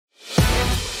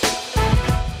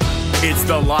It's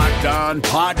the Locked On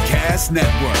Podcast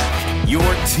Network, your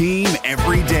team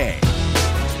every day.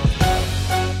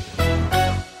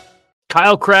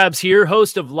 Kyle Krabs here,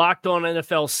 host of Locked On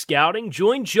NFL Scouting.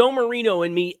 Join Joe Marino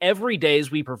and me every day as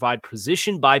we provide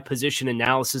position-by-position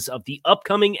analysis of the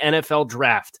upcoming NFL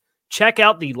Draft. Check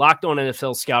out the Locked On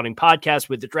NFL Scouting podcast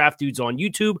with the Draft Dudes on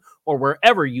YouTube or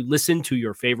wherever you listen to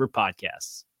your favorite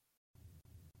podcasts.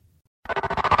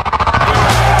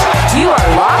 You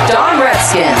are Locked On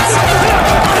Redskins,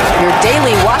 your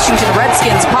daily Washington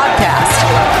Redskins podcast,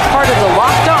 part of the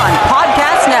Locked On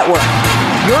Podcast Network,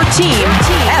 your team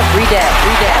every day.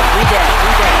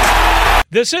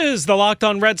 This is the Locked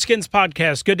On Redskins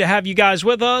podcast. Good to have you guys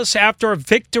with us after a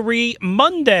victory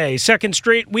Monday, second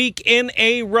straight week in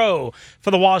a row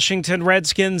for the Washington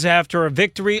Redskins after a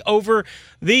victory over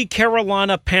the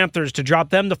Carolina Panthers to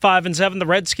drop them to 5-7. The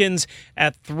Redskins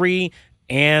at 3-9.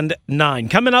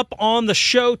 Coming up on the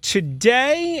show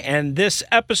today and this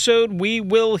episode, we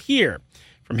will hear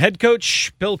from head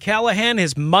coach Bill Callahan,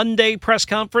 his Monday press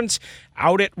conference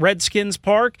out at Redskins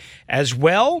Park. As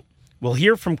well, we'll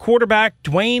hear from quarterback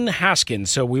Dwayne Haskins.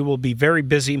 So we will be very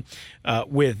busy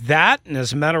with that. And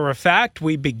as a matter of fact,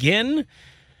 we begin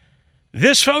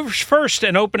this first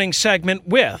and opening segment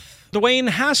with Dwayne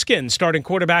Haskins, starting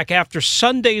quarterback after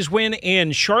Sunday's win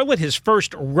in Charlotte, his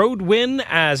first road win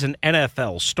as an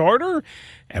NFL starter.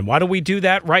 And why do we do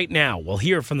that right now? We'll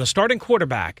hear from the starting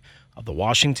quarterback of the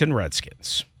Washington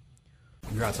Redskins.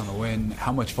 Congrats on the win.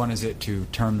 How much fun is it to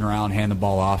turn around, hand the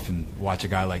ball off, and watch a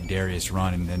guy like Darius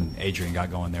run, and then Adrian got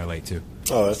going there late too?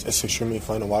 Oh, it's extremely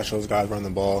fun to watch those guys run the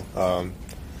ball.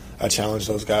 I challenge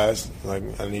those guys. Like,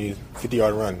 I need a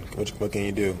 50-yard run. What can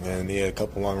you do? And he had a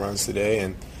couple long runs today,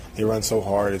 and he runs so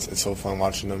hard. It's so fun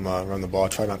watching them run the ball. I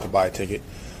try not to buy a ticket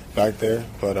back there,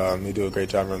 but they do a great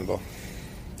job running the ball.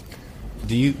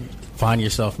 Do you find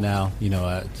yourself now,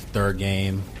 at third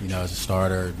game, as a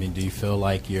starter? I mean, do you feel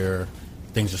like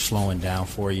things are slowing down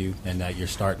for you and that you're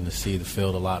starting to see the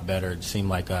field a lot better? It seemed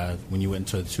like when you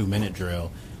went into the 2-minute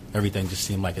drill, everything just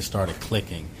seemed like it started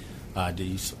clicking. Do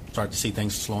you start to see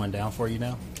things slowing down for you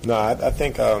now? No, I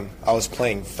think I was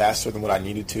playing faster than what I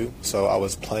needed to, so I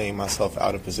was playing myself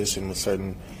out of position with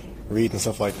certain reads and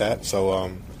stuff like that.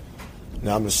 So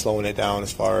now I'm just slowing it down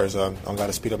as far as I've got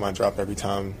to speed up my drop every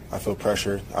time I feel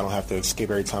pressure. I don't have to escape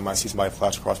every time I see somebody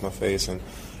flash across my face, and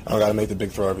I don't got to make the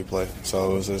big throw every play.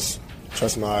 So it was just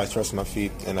trusting my eyes, trusting my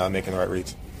feet, and making the right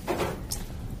reads.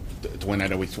 Dwayne, I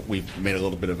know we've made a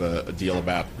little bit of a deal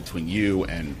about between you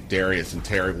and Darius and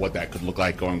Terry what that could look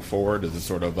like going forward. Is it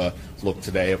sort of a look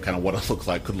today of kind of what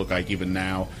it could look like even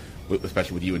now,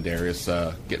 especially with you and Darius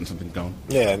getting something going?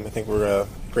 Yeah, I think we're a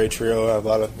great trio.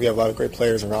 We have a lot of great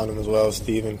players around them as well,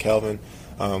 Steve and Kelvin.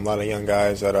 A lot of young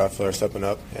guys that I feel are stepping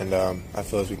up, and I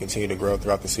feel as we continue to grow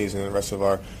throughout the season and the rest of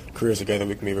our careers together,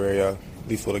 we can be very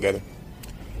lethal together.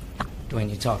 Dwayne,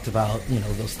 you talked about,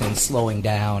 those things slowing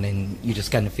down and you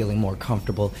just kind of feeling more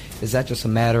comfortable. Is that just a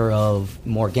matter of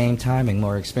more game time and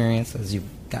more experience as you've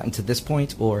gotten to this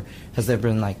point, or has there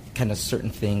been kind of certain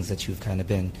things that you've kind of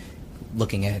been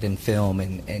looking at in film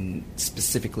and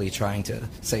specifically trying to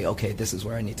say, okay, this is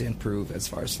where I need to improve as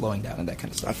far as slowing down and that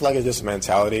kind of stuff? I feel like it's just a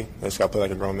mentality. I just got to play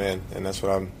like a grown man, and that's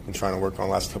what I've been trying to work on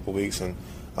the last couple of weeks. And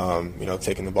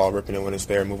taking the ball, ripping it when it's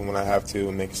there, moving when I have to,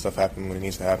 and making stuff happen when it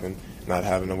needs to happen, not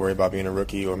having to worry about being a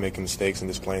rookie or making mistakes and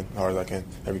just playing as hard as I can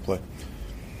every play.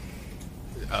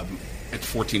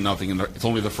 It's 14-0, and it's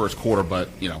only the first quarter, but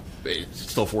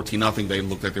it's still 14-0. They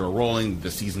looked like they were rolling.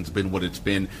 The season's been what it's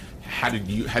been. What do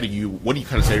you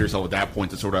kind of say to yourself at that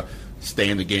point to sort of stay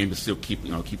in the game, to still keep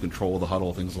control of the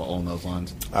huddle, things along those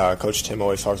lines? Coach Tim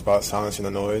always talks about silencing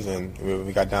the noise, and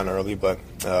we got down early, but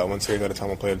one series at a time,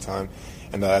 one play at a time.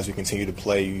 And as we continue to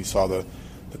play, you saw the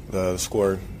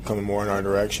score coming more in our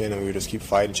direction, and we would just keep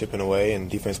fighting, chipping away, and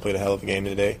defense played a hell of a game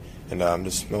today. And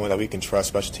just knowing that we can trust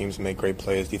special teams to make great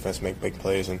plays, defense make big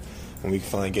plays, and when we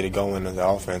finally get it going as an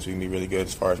offense, we can be really good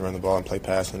as far as running the ball and play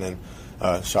passing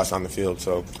and shots on the field.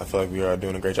 So I feel like we are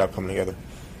doing a great job coming together.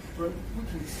 But we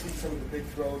can see some of the big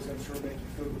throws, I'm sure, make you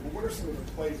feel good. But what are some of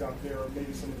the plays out there, or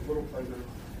maybe some of the little plays that are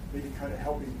maybe kind of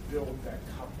helping build that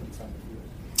confidence on the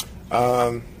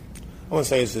field? I wouldn't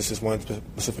say it's just one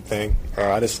specific thing.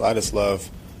 I just love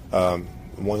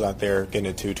one's out there getting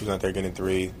it two's out there getting it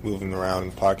three, moving around in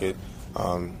the pocket.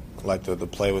 Like the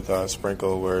play with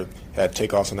Sprinkle where it had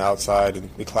takeoffs on the outside and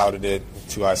we clouded it,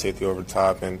 two eye safety over the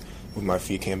top, and with my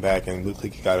feet came back and Luke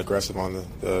Leakey got aggressive on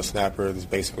the snapper that's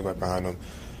basically right behind him.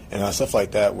 And stuff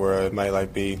like that where it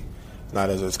might be not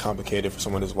as complicated for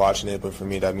someone who's watching it, but for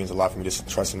me that means a lot for me, just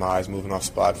trusting my eyes, moving off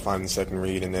spot, finding the second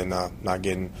read, and then not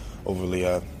getting overly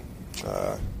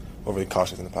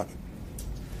cautious in the pocket.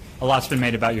 a lot's been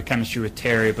made about your chemistry with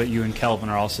Terry, but you and Kelvin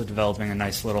are also developing a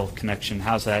nice little connection.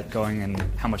 How's that going, and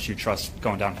how much do you trust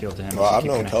going downfield to him? Well, I've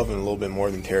known Kelvin a little bit more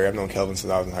than Terry. I've known Kelvin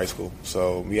since I was in high school,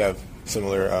 so we have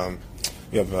similar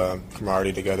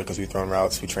camaraderie together because we thrown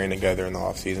routes, we train together in the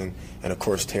off season, and of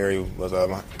course Terry was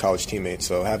my college teammate.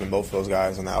 So having both of those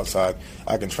guys on the outside,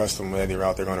 I can trust them with any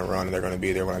route they're going to run, and they're going to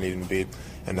be there when I need them to be.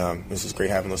 And this is great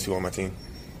having those two on my team.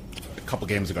 A couple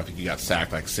games ago, I think you got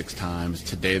sacked like 6 times.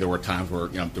 Today, there were times where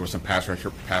there was some pass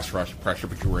rush pressure,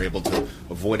 but you were able to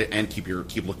avoid it and keep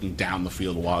looking down the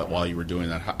field while you were doing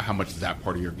that. How much is that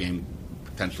part of your game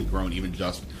potentially grown, even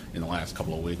just in the last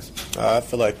couple of weeks? I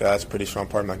feel like that's a pretty strong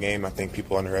part of my game. I think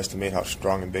people underestimate how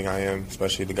strong and big I am,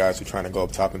 especially the guys who are trying to go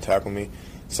up top and tackle me.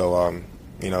 So,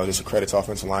 just a credit to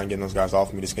offensive line, getting those guys off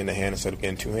of me, just getting a hand instead of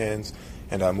getting 2 hands,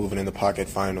 and moving in the pocket,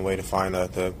 finding a way to find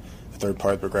the third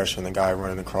part of the progression, the guy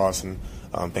running across, and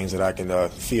things that I can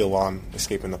feel while I'm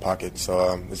escaping the pocket.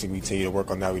 So as we continue to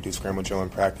work on that, we do scramble drill in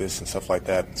practice and stuff like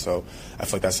that. So I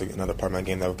feel like that's another part of my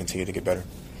game that will continue to get better.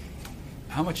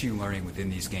 How much are you learning within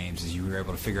these games as you were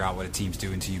able to figure out what a team's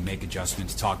doing until you make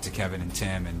adjustments, talk to Kevin and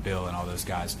Tim and Bill and all those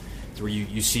guys, where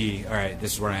you see, all right,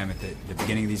 this is where I am at the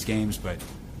beginning of these games, but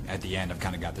at the end I've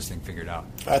kind of got this thing figured out?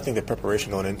 I think the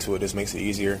preparation going into it just makes it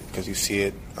easier because you see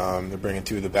it. They're bringing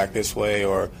 2 to the back this way,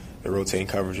 or they're rotating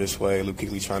coverage this way. Luke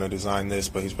Kuechly's trying to design this,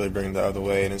 but he's really bringing it the other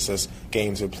way. And it's just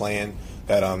games they're playing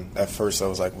that at first I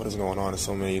was like, what is going on? There's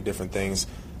so many different things,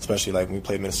 especially like when we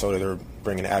played Minnesota, they were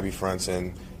bringing Abbey fronts,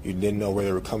 and you didn't know where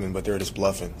they were coming, but they were just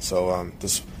bluffing. So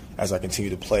just as I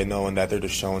continue to play, knowing that they're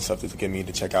just showing stuff to get me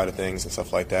to check out of things and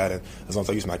stuff like that. And as long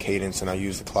as I use my cadence and I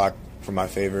use the clock for my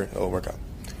favor, it'll work out.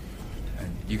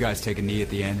 And you guys take a knee at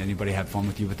the end. Anybody have fun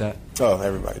with you with that? Oh,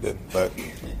 everybody did. But,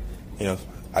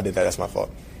 I did that. That's my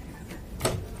fault.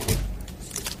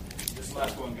 This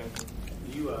last one, guys.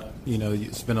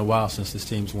 It's been a while since this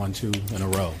team's won 2 in a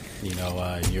row,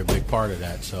 and you're a big part of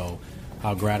that. So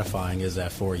how gratifying is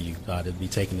that for you to be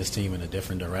taking this team in a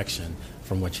different direction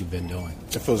from what you've been doing?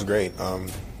 It feels great.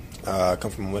 I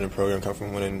come from a winning program, come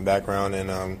from a winning background,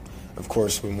 and of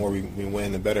course, the more we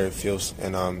win, the better it feels,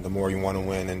 and the more you want to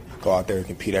win and go out there and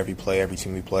compete every play, every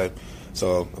team we play.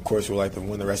 So, of course, we'd like to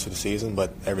win the rest of the season,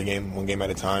 but every game, one game at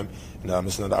a time. And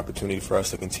it's another opportunity for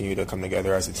us to continue to come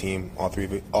together as a team, all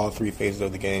three phases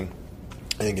of the game,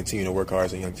 and continue to work hard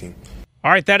as a young team.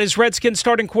 All right, that is Redskins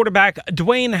starting quarterback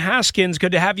Dwayne Haskins.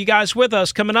 Good to have you guys with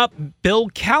us. Coming up, Bill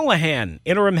Callahan,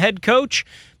 interim head coach,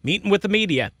 meeting with the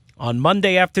media on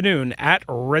Monday afternoon at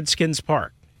Redskins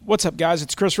Park. What's up, guys?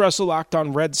 It's Chris Russell, Locked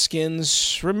On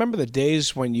Redskins. Remember the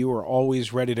days when you were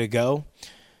always ready to go?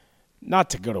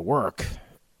 Not to go to work,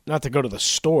 not to go to the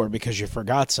store because you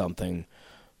forgot something,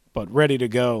 but ready to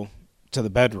go to the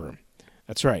bedroom.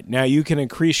 That's right. Now you can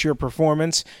increase your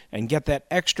performance and get that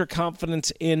extra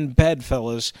confidence in bed,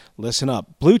 fellas. Listen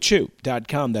up.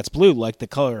 BlueChew.com. That's blue like the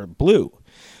color blue.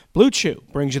 Blue Chew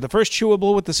brings you the first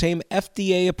chewable with the same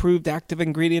FDA-approved active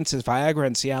ingredients as Viagra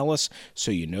and Cialis,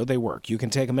 so you know they work. You can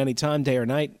take them anytime, day or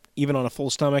night, even on a full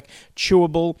stomach.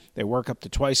 Chewable, they work up to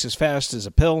twice as fast as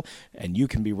a pill, and you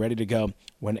can be ready to go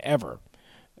whenever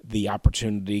the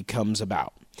opportunity comes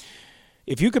about.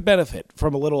 If you could benefit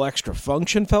from a little extra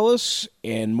function, fellas,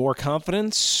 and more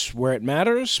confidence where it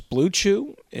matters, Blue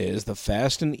Chew is the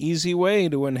fast and easy way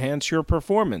to enhance your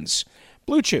performance.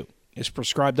 Blue Chew is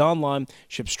prescribed online,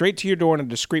 shipped straight to your door in a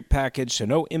discreet package, so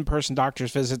no in-person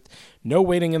doctor's visit, no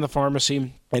waiting in the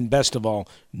pharmacy, and best of all,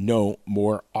 no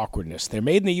more awkwardness. They're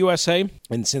made in the USA,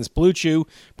 and since Blue Chew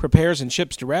prepares and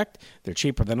ships direct, they're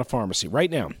cheaper than a pharmacy.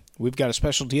 Right now, we've got a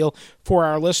special deal for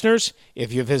our listeners.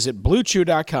 If you visit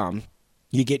BlueChew.com,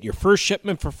 you get your first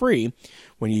shipment for free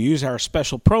when you use our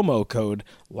special promo code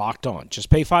Locked On. Just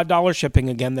pay $5 shipping.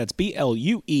 Again, that's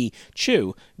BLUE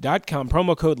Chew.com.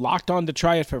 Promo code Locked On to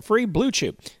try it for free. Blue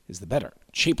Chew is the better,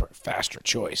 cheaper, faster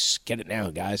choice. Get it now,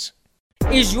 guys.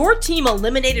 Is your team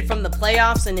eliminated from the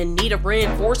playoffs and in need of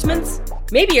reinforcements?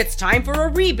 Maybe it's time for a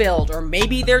rebuild, or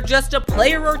maybe they're just a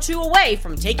player or two away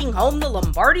from taking home the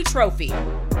Lombardi Trophy.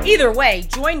 Either way,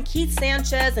 join Keith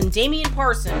Sanchez and Damian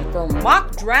Parson for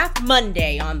Mock Draft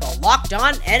Monday on the Locked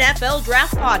On NFL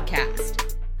Draft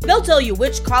Podcast. They'll tell you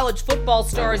which college football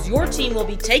stars your team will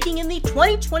be taking in the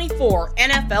 2024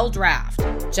 NFL Draft.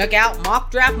 Check out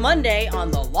Mock Draft Monday on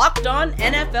the Locked On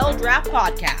NFL Draft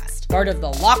Podcast, part of the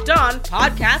Locked On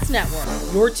Podcast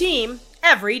Network, your team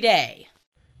every day.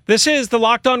 This is the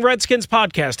Locked On Redskins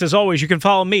podcast. As always, you can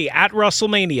follow me at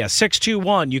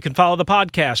WrestleMania621. You can follow the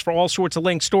podcast for all sorts of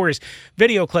links, stories,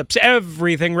 video clips,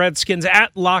 everything Redskins at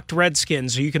Locked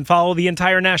Redskins. You can follow the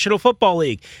entire National Football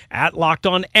League at Locked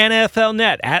On NFL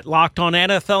Net, at Locked On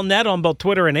NFL Net on both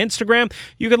Twitter and Instagram.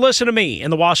 You can listen to me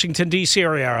in the Washington, D.C.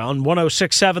 area on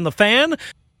 106.7 The Fan,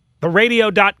 the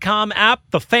radio.com app,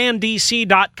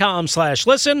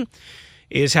 thefandc.com/listen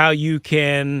is how you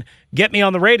can get me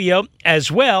on the radio. As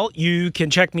well, you can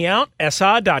check me out,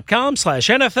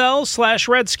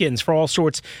 si.com/NFL/Redskins for all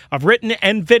sorts of written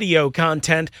and video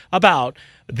content about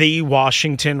the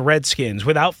Washington Redskins.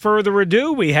 Without further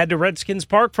ado, we head to Redskins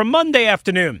Park for Monday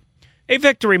afternoon. A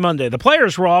victory Monday. The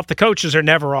players were off. The coaches are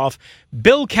never off.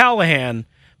 Bill Callahan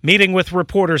meeting with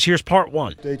reporters. Here's part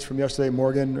one. Dates from yesterday,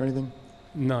 Morgan, or anything?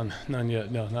 None yet.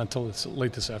 No, not until it's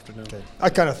late this afternoon. Okay. I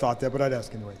kind of thought that, but I'd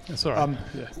ask anyway. That's all right.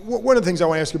 Yeah. One of the things I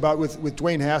want to ask you about with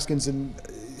Dwayne Haskins and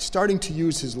starting to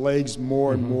use his legs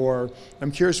more and more,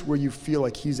 I'm curious where you feel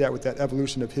like he's at with that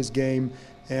evolution of his game.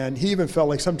 And he even felt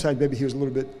like sometimes maybe he was a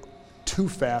little bit too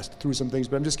fast through some things,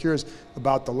 but I'm just curious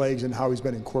about the legs and how he's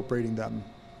been incorporating them.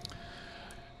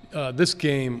 This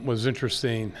game was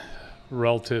interesting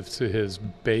relative to his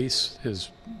base,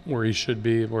 where he should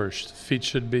be, where his feet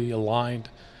should be aligned,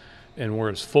 and where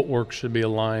his footwork should be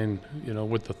aligned,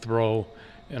 with the throw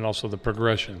and also the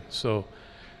progression. So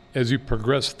as you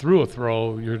progress through a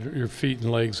throw, your feet and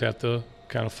legs have to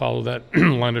kind of follow that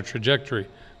line of trajectory,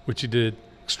 which he did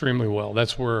extremely well.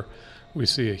 That's where we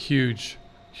see a huge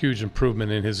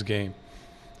improvement in his game.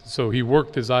 So he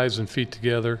worked his eyes and feet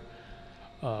together.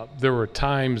 There were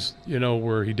times,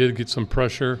 where he did get some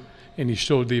pressure, and he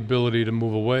showed the ability to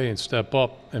move away and step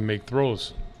up and make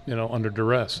throws, under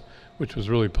duress, which was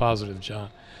really positive, John.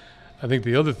 I think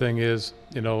the other thing is,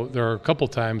 there are a couple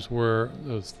times where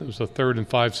there was a 3rd and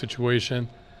 5 situation,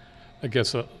 I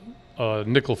guess a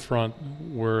nickel front,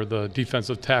 where the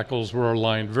defensive tackles were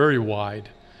aligned very wide,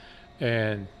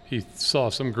 and he saw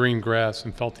some green grass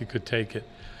and felt he could take it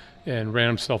and ran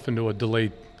himself into a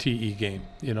delayed TE game,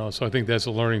 so I think that's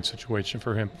a learning situation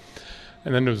for him.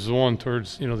 And then there's one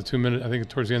towards, the 2 minute, I think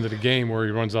towards the end of the game, where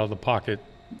he runs out of the pocket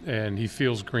and he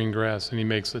feels green grass and he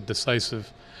makes a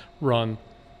decisive run,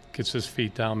 gets his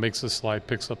feet down, makes a slide,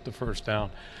 picks up the first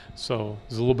down. So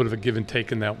there's a little bit of a give and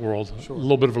take in that world, a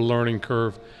little bit of a learning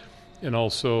curve, and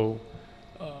also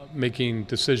making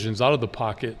decisions out of the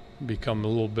pocket become a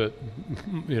little bit,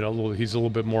 he's a little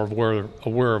bit more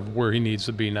aware of where he needs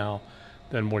to be now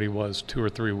than what he was 2 or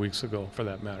 3 weeks ago, for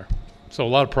that matter. So a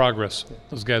lot of progress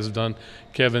those guys have done.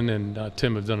 Kevin and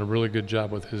Tim have done a really good job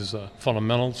with his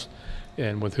fundamentals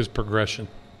and with his progression.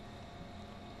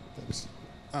 Thanks.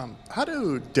 How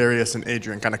do Darius and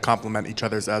Adrian kind of complement each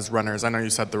other as runners? I know you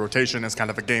said the rotation is kind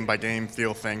of a game-by-game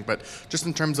feel thing, but just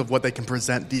in terms of what they can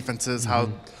present defenses,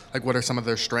 what are some of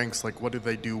their strengths? What do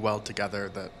they do well together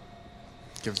that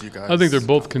gives you guys? I think they're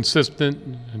both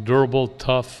consistent, durable,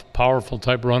 tough, powerful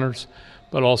type runners,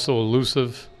 but also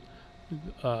elusive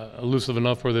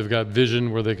enough where they've got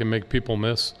vision where they can make people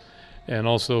miss, and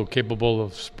also capable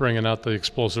of springing out the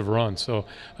explosive run. So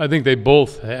I think they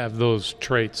both have those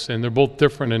traits, and they're both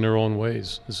different in their own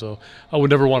ways. So I would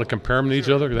never want to compare them to each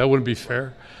other. That wouldn't be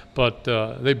fair. But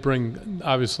they bring,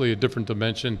 obviously, a different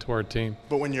dimension to our team.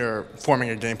 But when you're forming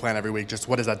a game plan every week, just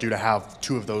what does that do to have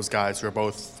two of those guys who are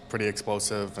both pretty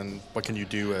explosive, and what can you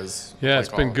do as it's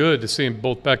been good to see them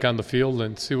both back on the field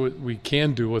and see what we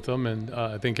can do with them. And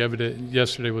I think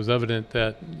yesterday was evident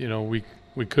that,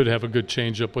 we could have a good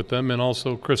change-up with them. And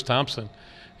also Chris Thompson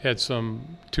had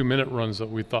some 2-minute runs that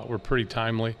we thought were pretty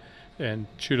timely and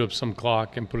chewed up some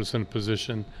clock and put us in a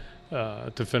position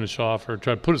to finish off, or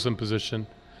try to put us in position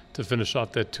to finish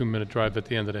off that 2-minute drive at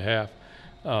the end of the half.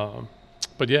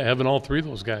 But yeah, having all three of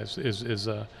those guys is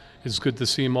good to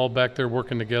see them all back there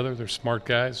working together. They're smart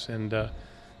guys, and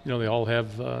they all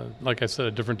have, like I said,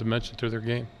 a different dimension to their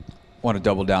game. I want to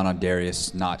double down on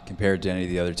Darius, not compared to any of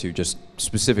the other two, just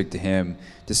specific to him,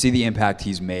 to see the impact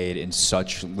he's made in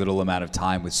such little amount of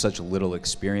time with such little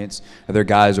experience. Are there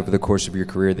guys over the course of your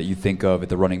career that you think of at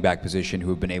the running back position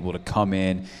who have been able to come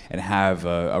in and have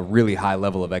a really high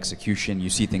level of execution?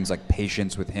 You see things like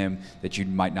patience with him that you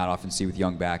might not often see with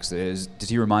young backs. Does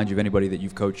he remind you of anybody that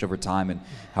you've coached over time, and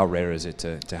how rare is it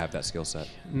to have that skill set?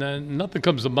 Nothing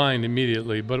comes to mind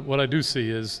immediately, but what I do see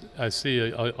is I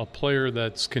see a player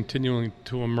that's continuing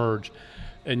to emerge.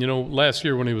 And, last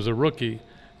year when he was a rookie,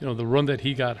 the run that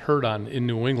he got hurt on in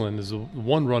New England is the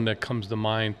one run that comes to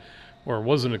mind where it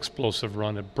was an explosive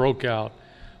run. It broke out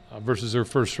versus their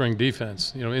first-string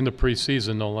defense, in the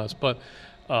preseason no less. But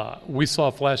we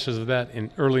saw flashes of that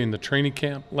early in the training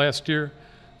camp last year.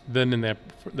 then in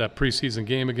that preseason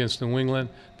game against New England,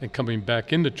 then coming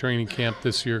back into training camp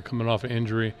this year, coming off an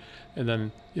injury, and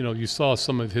then you saw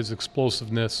some of his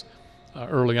explosiveness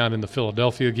early on in the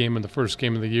Philadelphia game, in the first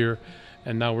game of the year,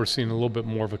 and now we're seeing a little bit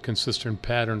more of a consistent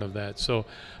pattern of that. So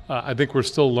I think we're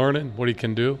still learning what he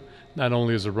can do, not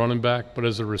only as a running back but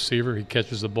as a receiver. He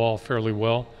catches the ball fairly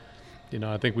well.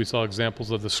 I think we saw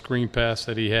examples of the screen pass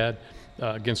that he had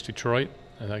against Detroit.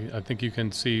 And I think you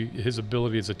can see his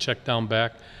ability as a check down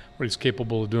back, what he's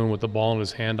capable of doing with the ball in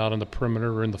his hand out on the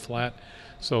perimeter or in the flat.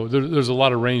 So there's a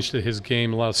lot of range to his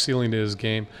game, a lot of ceiling to his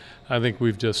game. I think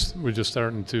we're just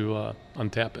starting to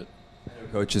untap it.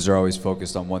 Coaches are always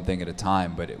focused on one thing at a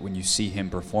time, but when you see him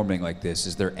performing like this,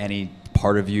 is there any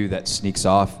part of you that sneaks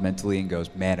off mentally and goes,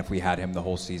 man, if we had him the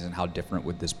whole season, how different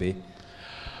would this be?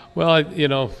 Well,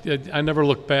 I never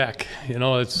look back.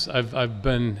 I've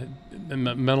been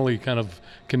mentally kind of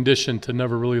conditioned to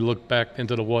never really look back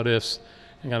into the what ifs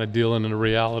and kind of deal into the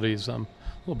realities. I'm a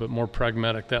little bit more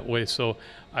pragmatic that way. So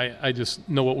I just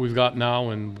know what we've got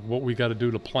now and what we got to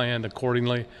do to plan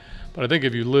accordingly. But I think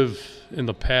if you live in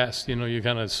the past, you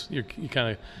kind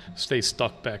of stay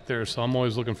stuck back there. So I'm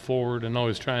always looking forward and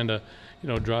always trying to,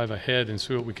 drive ahead and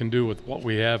see what we can do with what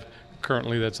we have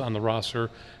currently that's on the roster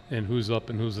and who's up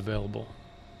and who's available.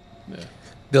 Yeah.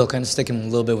 Bill, kind of sticking a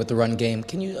little bit with the run game,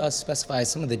 can you specify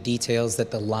some of the details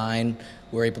that the line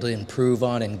were able to improve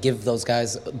on and give those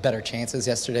guys better chances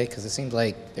yesterday? Because it seemed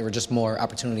like there were just more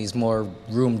opportunities, more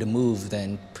room to move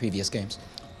than previous games.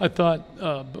 I thought,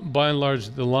 by and large,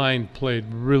 the line played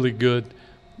really good,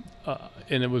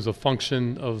 and it was a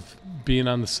function of being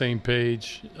on the same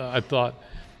page. I thought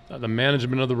the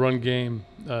management of the run game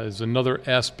is another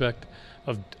aspect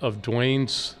of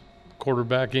Dwayne's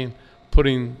quarterbacking,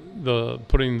 putting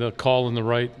the call in the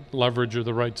right leverage or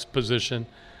the right position,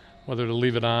 whether to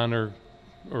leave it on or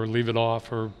leave it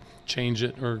off or change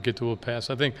it or get to a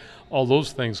pass. I think all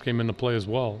those things came into play as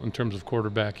well in terms of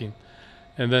quarterbacking.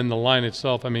 And then the line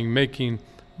itself, making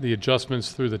the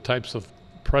adjustments through the types of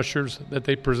pressures that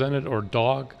they presented or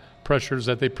dog pressures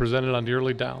that they presented on the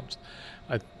early downs.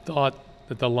 I thought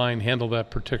that the line handled that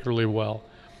particularly well.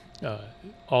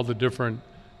 All the different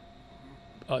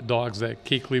dogs that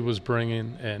Kuechly was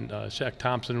bringing and Shaq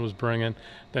Thompson was bringing.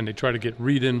 Then they tried to get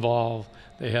Reed involved.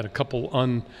 They had a couple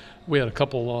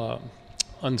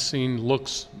unseen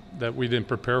looks that we didn't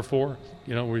prepare for.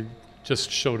 We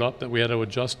just showed up that we had to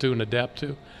adjust to and adapt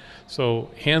to. So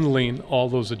handling all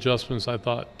those adjustments, I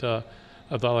thought,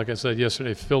 like I said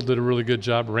yesterday, Phil did a really good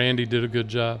job. Randy did a good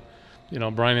job.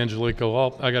 Brian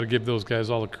Angelico, I got to give those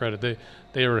guys all the credit.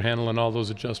 They were handling all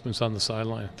those adjustments on the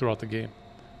sideline throughout the game.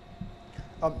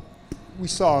 We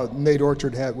saw Nate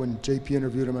Orchard when JP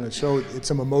interviewed him on the show, had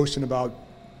some emotion about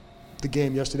the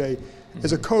game yesterday. Mm-hmm.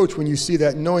 As a coach, when you see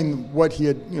that, knowing what he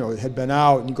had been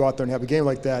out, and you go out there and have a game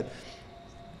like that,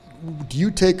 do you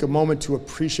take a moment to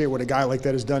appreciate what a guy like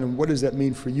that has done, and what does that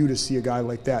mean for you to see a guy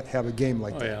like that have a game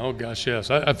like that? Yeah. Oh, gosh, yes.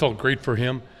 I felt great for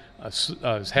him. I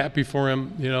was happy for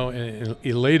him, and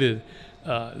elated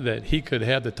that he could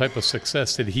have the type of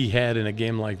success that he had in a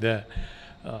game like that.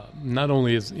 Not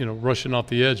only is, rushing off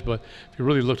the edge, but if you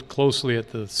really looked closely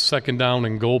at the second down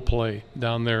and goal play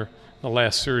down there in the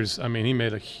last series, he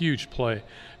made a huge play,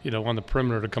 on the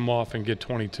perimeter to come off and get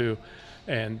 22.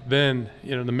 And then,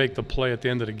 to make the play at the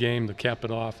end of the game to cap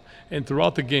it off. And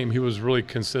throughout the game, he was really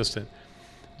consistent,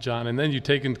 John. And then you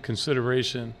take into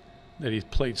consideration that he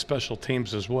played special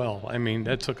teams as well.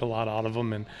 That took a lot out of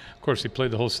him. And, of course, he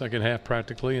played the whole second half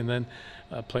practically and then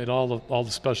played all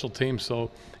the special teams.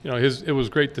 So, it was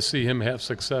great to see him have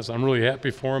success. I'm really happy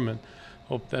for him and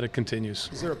hope that it continues.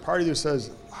 Is there a part of you that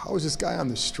says, how is this guy on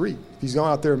the street? He's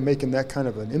going out there making that kind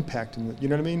of an impact. You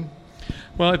know what I mean?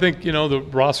 Well, I think, the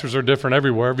rosters are different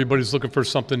everywhere. Everybody's looking for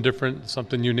something different,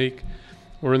 something unique.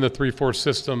 We're in the 3-4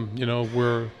 system,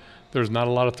 where there's not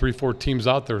a lot of 3-4 teams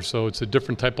out there. So it's a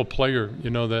different type of player,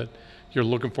 that you're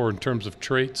looking for in terms of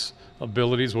traits,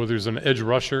 abilities, whether he's an edge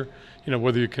rusher,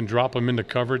 whether you can drop him into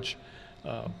coverage,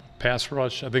 pass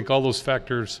rush. I think all those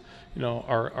factors,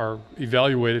 are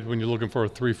evaluated when you're looking for a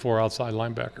 3-4 outside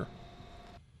linebacker.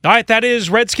 All right, that is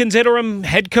Redskins interim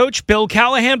head coach Bill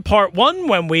Callahan, part one.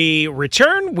 When we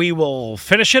return, we will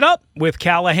finish it up with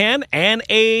Callahan and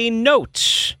a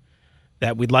note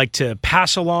that we'd like to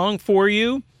pass along for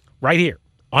you right here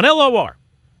on LOR.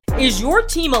 Is your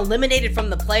team eliminated from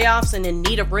the playoffs and in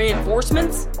need of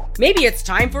reinforcements? Maybe it's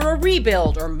time for a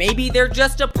rebuild, or maybe they're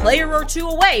just a player or two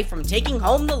away from taking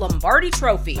home the Lombardi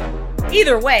Trophy.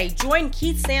 Either way, join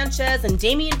Keith Sanchez and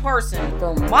Damian Parson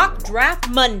for Mock Draft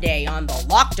Monday on the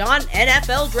Locked On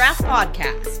NFL Draft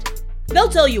Podcast. They'll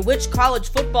tell you which college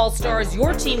football stars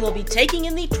your team will be taking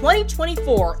in the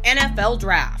 2024 NFL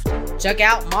Draft. Check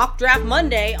out Mock Draft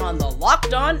Monday on the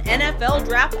Locked On NFL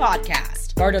Draft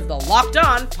Podcast, part of the Locked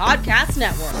On Podcast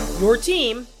Network, your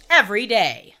team every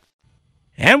day.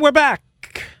 And we're back.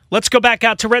 Let's go back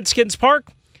out to Redskins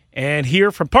Park and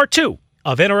hear from part 2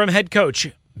 of interim head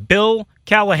coach Bill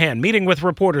Callahan, meeting with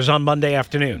reporters on Monday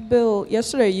afternoon. Bill,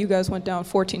 yesterday you guys went down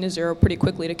 14-0 pretty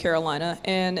quickly to Carolina,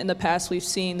 and in the past we've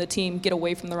seen the team get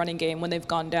away from the running game when they've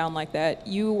gone down like that.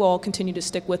 You all continue to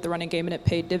stick with the running game, and it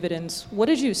paid dividends. What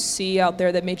did you see out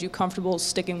there that made you comfortable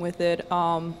sticking with it,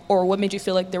 or what made you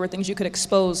feel like there were things you could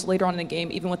expose later on in the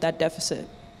game, even with that deficit?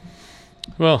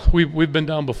 Well, we've been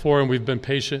down before, and we've been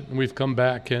patient, and we've come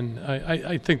back. And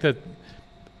I think that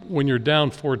when you're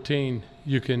down 14,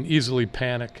 you can easily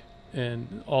panic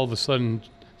and all of a sudden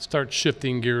start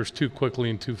shifting gears too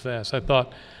quickly and too fast. I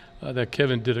thought that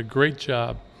Kevin did a great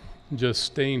job just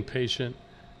staying patient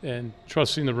and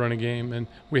trusting the running game, and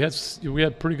we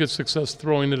had pretty good success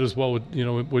throwing it as well with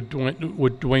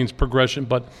Dwayne's progression.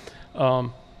 But I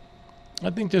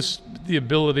think just the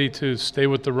ability to stay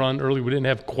with the run early. We didn't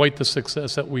have quite the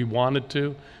success that we wanted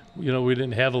to. We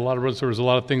didn't have a lot of runs. There was a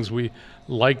lot of things we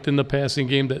liked in the passing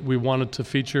game that we wanted to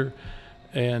feature.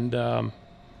 And,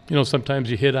 sometimes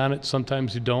you hit on it,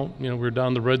 sometimes you don't. We were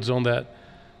down the red zone the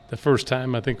first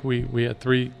time. I think we had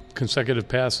 3 consecutive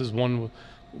passes. One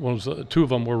was 2 of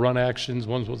them were run actions.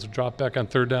 One was a drop back on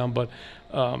third down. But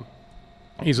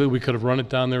easily we could have run it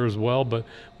down there as well. But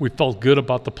we felt good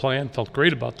about the plan, felt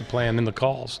great about the plan in the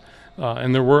calls.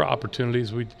 And there were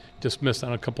opportunities. We just missed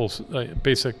on a couple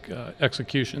basic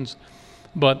executions.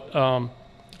 But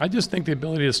I just think the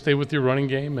ability to stay with your running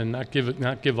game and not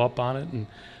give up on it, and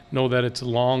know that it's a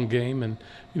long game. And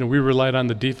we relied on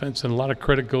the defense, and a lot of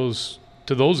credit goes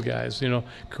to those guys.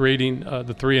 Creating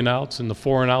the 3 and outs and the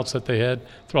 4 and outs that they had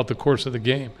throughout the course of the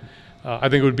game. I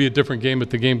think it would be a different game if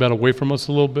the game got away from us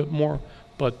a little bit more.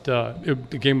 But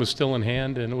the game was still in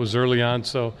hand, and it was early on,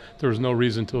 so there was no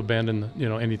reason to abandon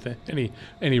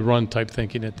any run type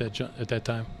thinking at that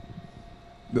time.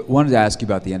 But wanted to ask you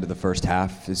about the end of the first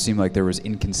half. It seemed like there was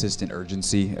inconsistent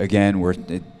urgency again, where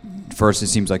first it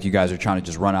seems like you guys are trying to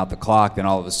just run out the clock, then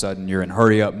all of a sudden you're in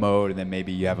hurry-up mode, and then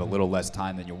maybe you have a little less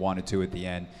time than you wanted to at the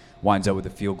end, winds up with a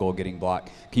field goal getting blocked.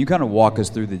 Can you kind of walk us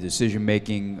through the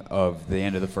decision-making of the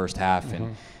end of the first half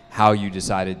and how you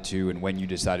decided to and when you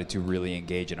decided to really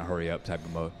engage in a hurry-up type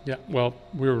of mode? Yeah, well,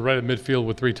 we were right at midfield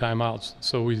with 3 timeouts,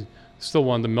 so we still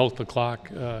wanted to milk the clock.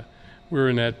 We were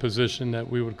in that position that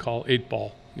we would call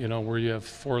 8-ball. Where you have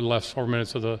 4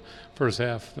 minutes of the first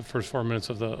half, the first 4 minutes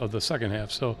of the second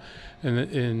half. So,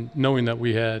 in knowing that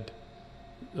we had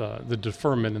the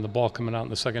deferment and the ball coming out in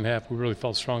the second half, we really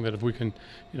felt strong that if we can,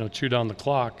 chew down the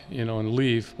clock, and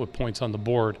leave with points on the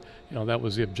board, that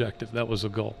was the objective, that was the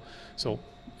goal. So,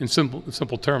 in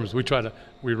simple terms,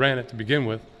 we ran it to begin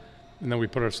with, and then we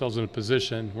put ourselves in a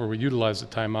position where we utilized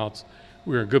the timeouts.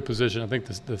 We were in good position. I think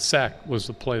the sack was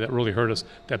the play that really hurt us,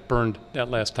 that burned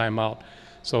that last timeout.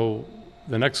 So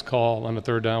the next call on the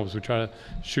third down was we try to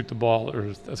shoot the ball,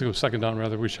 or I think it was second down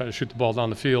rather, we tried to shoot the ball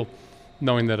down the field,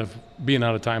 knowing that if being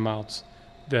out of timeouts,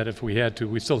 that if we had to,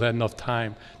 we still had enough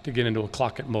time to get into a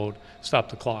clock it mode, stop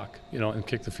the clock, and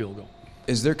kick the field goal.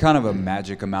 Is there kind of a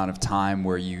magic amount of time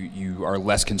where you are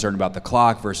less concerned about the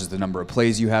clock versus the number of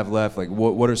plays you have left? Like,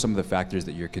 what are some of the factors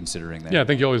that you're considering there? Yeah, I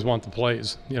think you always want the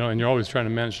plays, and you're always trying to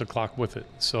manage the clock with it.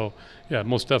 So, yeah,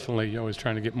 most definitely you're always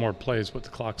trying to get more plays with the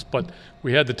clocks. But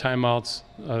we had the timeouts.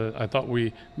 I thought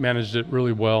we managed it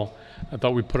really well. I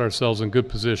thought we put ourselves in good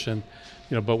position,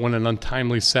 but when an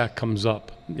untimely sack comes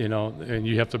up, and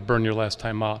you have to burn your last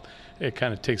timeout, it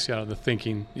kind of takes you out of the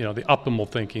thinking, the optimal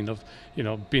thinking of,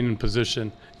 being in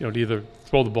position, to either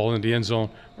throw the ball into the end zone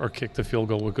or kick the field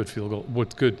goal with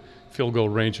good field goal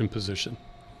range and position.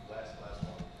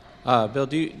 Bill,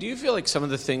 do you feel like some of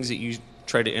the things that you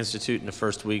tried to institute in the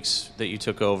first weeks that you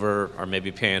took over are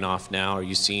maybe paying off now? Are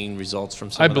you seeing results from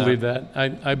some of that?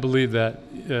 I believe that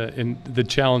in the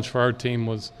challenge for our team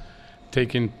was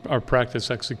taking our practice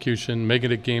execution,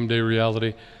 making it game day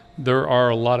reality. There are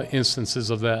a lot of instances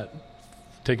of that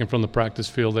taken from the practice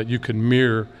field that you can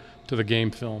mirror to the game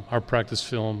film, our practice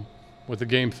film with the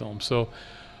game film. So,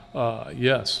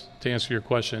 yes, to answer your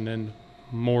question, and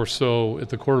more so at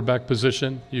the quarterback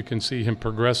position, you can see him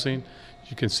progressing.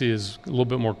 You can see his a little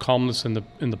bit more calmness in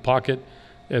the pocket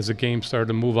as the game started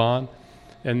to move on.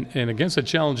 And against a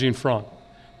challenging front,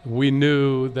 we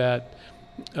knew that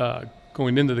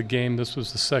going into the game, this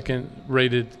was the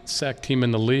second-rated sack team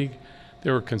in the league. They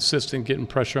were consistent getting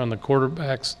pressure on the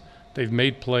quarterbacks. They've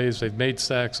made plays, they've made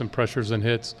sacks and pressures and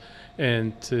hits.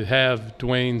 And to have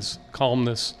Dwayne's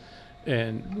calmness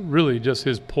And really just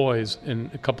his poise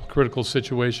in a couple critical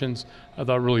situations, I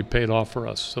thought really paid off for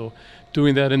us. So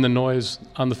doing that in the noise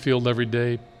on the field every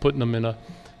day, putting them in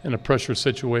a pressure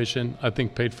situation, I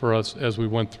think paid for us as we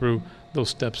went through those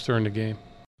steps during the game.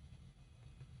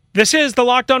 This is the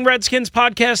Locked On Redskins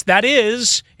podcast. That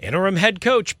is interim head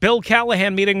coach Bill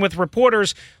Callahan meeting with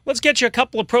reporters. Let's get you a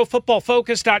couple of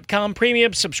ProFootballFocus.com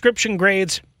premium subscription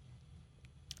grades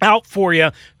out for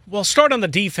you. We'll start on the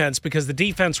defense because the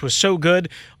defense was so good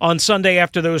on Sunday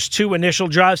after those two initial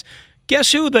drives.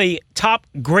 Guess who the top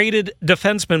graded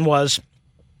defenseman was?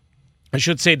 I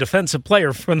should say defensive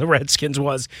player from the Redskins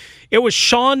was. It was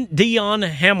Sean Dion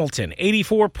Hamilton,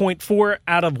 84.4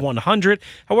 out of 100.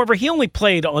 However, he only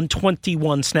played on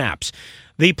 21 snaps.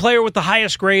 The player with the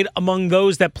highest grade among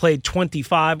those that played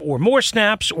 25 or more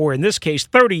snaps, or in this case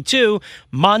 32,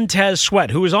 Montez Sweat,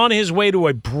 who is on his way to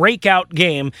a breakout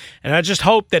game, and I just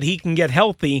hope that he can get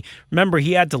healthy. Remember,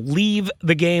 he had to leave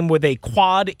the game with a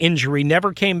quad injury,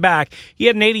 never came back. He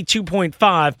had an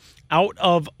 82.5 out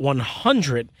of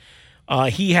 100.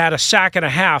 He had a sack and a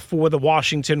half for the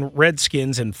Washington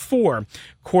Redskins and 4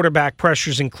 quarterback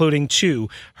pressures, including 2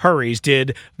 hurries,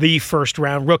 did the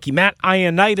first-round rookie. Matt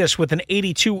Ioannidis with an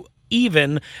 82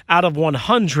 even out of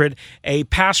 100, a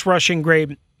pass rushing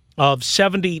grade of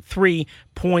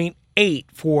 73.8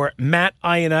 for Matt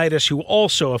Ioannidis, who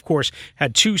also, of course,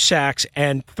 had 2 sacks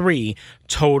and 3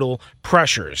 total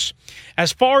pressures.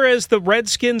 As far as the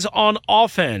Redskins on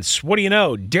offense, what do you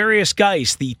know? Darius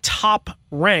Geis, the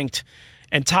top-ranked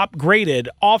and top-graded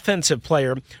offensive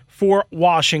player for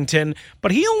Washington,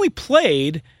 but he only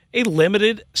played a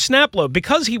limited snap load.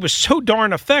 Because he was so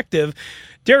darn effective,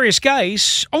 Darius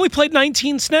Geis only played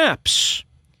 19 snaps.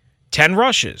 10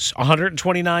 rushes,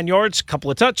 129 yards, a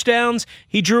couple of touchdowns.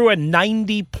 He drew a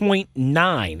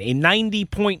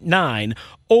 90.9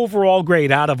 overall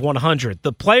grade out of 100.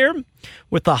 The player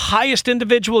with the highest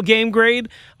individual game grade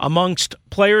amongst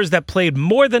players that played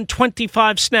more than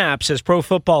 25 snaps, as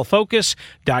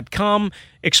ProFootballFocus.com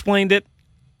explained it,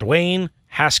 Dwayne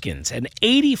Haskins, an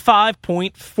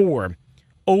 85.4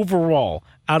 overall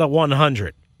out of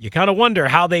 100. You kind of wonder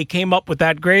how they came up with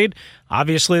that grade.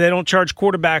 Obviously, they don't charge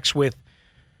quarterbacks with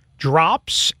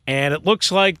drops, and it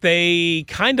looks like they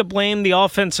kind of blame the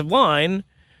offensive line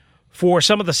for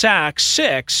some of the sacks,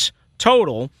 6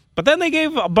 total, but then they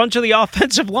gave a bunch of the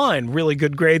offensive line really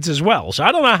good grades as well. So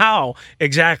I don't know how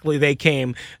exactly they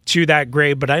came to that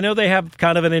grade, but I know they have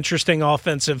kind of an interesting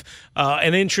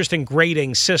an interesting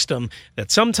grading system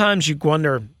that sometimes you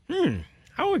wonder,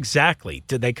 how exactly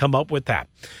did they come up with that?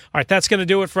 All right, that's going to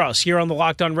do it for us here on the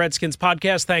Locked On Redskins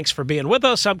podcast. Thanks for being with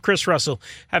us. I'm Chris Russell.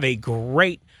 Have a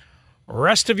great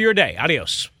rest of your day.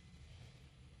 Adios.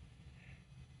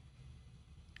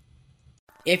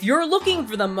 If you're looking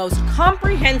for the most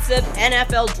comprehensive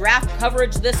NFL draft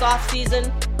coverage this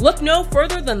offseason, look no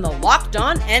further than the Locked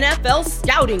On NFL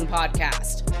Scouting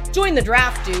Podcast. Join the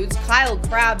draft dudes, Kyle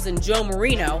Krabs and Joe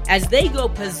Marino, as they go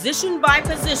position by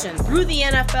position through the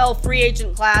NFL free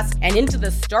agent class and into the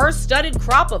star-studded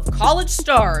crop of college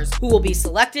stars who will be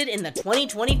selected in the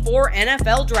 2024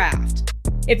 NFL Draft.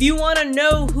 If you want to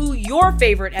know who your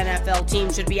favorite NFL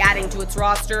team should be adding to its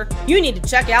roster, you need to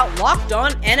check out Locked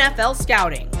On NFL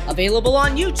Scouting, available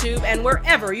on YouTube and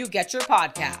wherever you get your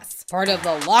podcasts. Part of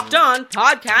the Locked On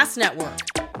Podcast Network,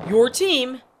 your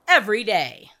team every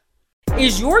day.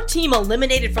 Is your team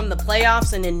eliminated from the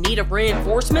playoffs and in need of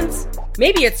reinforcements?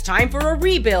 Maybe it's time for a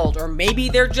rebuild, or maybe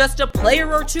they're just a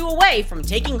player or two away from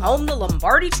taking home the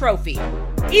Lombardi Trophy.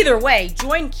 Either way,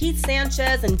 join Keith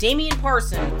Sanchez and Damian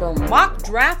Parson for Mock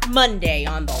Draft Monday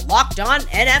on the Locked On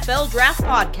NFL Draft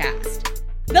Podcast.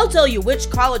 They'll tell you which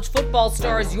college football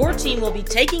stars your team will be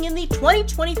taking in the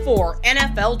 2024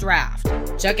 NFL Draft.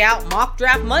 Check out Mock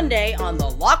Draft Monday on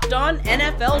the Locked On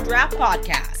NFL Draft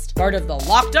Podcast, part of the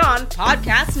Locked On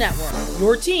Podcast Network,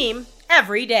 your team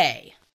every day.